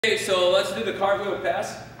Okay, so let's do the cartwheel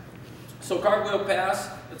pass. So cartwheel pass,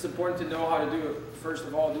 it's important to know how to do it. First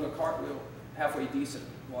of all, do a cartwheel halfway decent.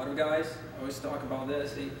 A lot of guys always talk about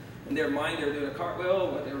this. In their mind, they're doing a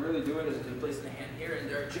cartwheel. What they're really doing is they're placing the hand here and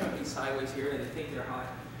they're jumping sideways here and they think they're high.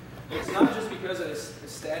 It's not just because of the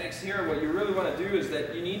statics here. What you really want to do is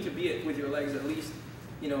that you need to be with your legs at least,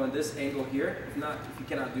 in this angle here. If not, if you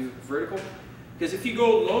cannot do vertical. Because if you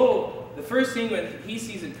go low, the first thing when he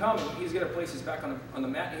sees it coming, he's going to place his back on the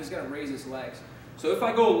mat and he's going to raise his legs. So if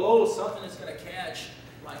I go low, something is going to catch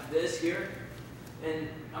like this here, and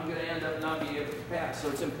I'm going to end up not being able to pass. So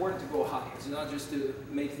it's important to go high. It's not just to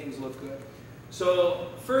make things look good. So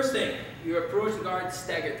first thing, you approach the guard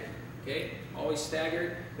staggered. Okay, always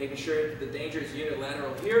staggered, making sure the danger is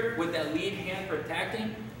unilateral here with that lead hand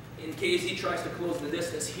protecting. In case he tries to close the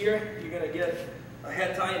distance here, you're going to get a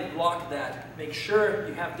head tie and block that. Make sure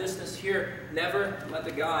you have distance here. Never let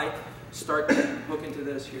the guy start to hook into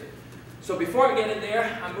this here. So before I get in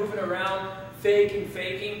there, I'm moving around,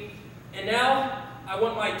 faking. And now I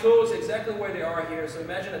want my toes exactly where they are here. So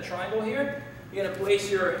imagine a triangle here. You're going to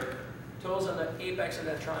place your toes on the apex of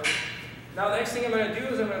that triangle. Now the next thing I'm going to do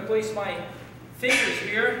is I'm going to place my fingers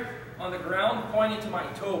here on the ground, pointing to my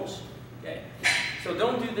toes. Okay? So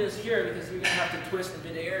don't do this here because you're going to have to twist in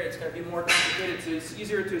midair. It's going to be more complicated, so it's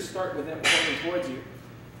easier to start with them pointing towards you.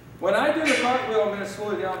 When I do the cartwheel, I'm going to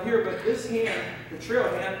slow it down here, but this hand, the trail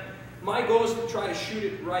hand, my goal is to try to shoot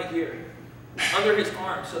it right here, under his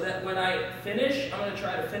arm, so that when I finish, I'm going to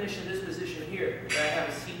try to finish in this position here, where I have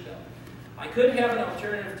a seatbelt. I could have an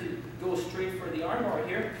alternative to go straight for the arm bar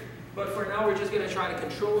here, but for now we're just going to try to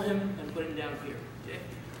control him and put him down here. Okay?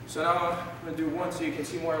 So now I'm going to do one so you can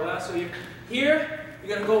see more or less. So you're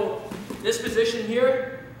going to go this position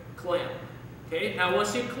here, clamp. Okay? Now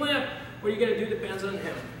once you clamp, what you're going to do depends on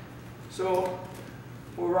him. So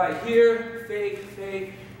we're right here,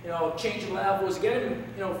 fake, change levels, get him,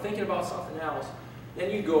 thinking about something else.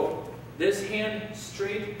 Then you go this hand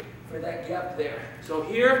straight for that gap there. So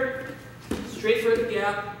here, straight for the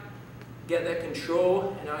gap, get that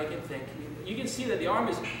control, and now you can think. You can see that the arm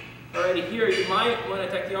is already here. You might want to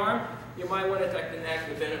attack the arm, you might want to attack the neck,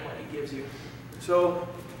 depending on what he gives you. So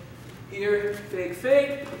here,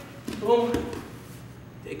 fake, boom,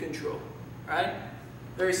 take control. Alright?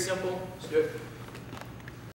 Very simple. Let's do it.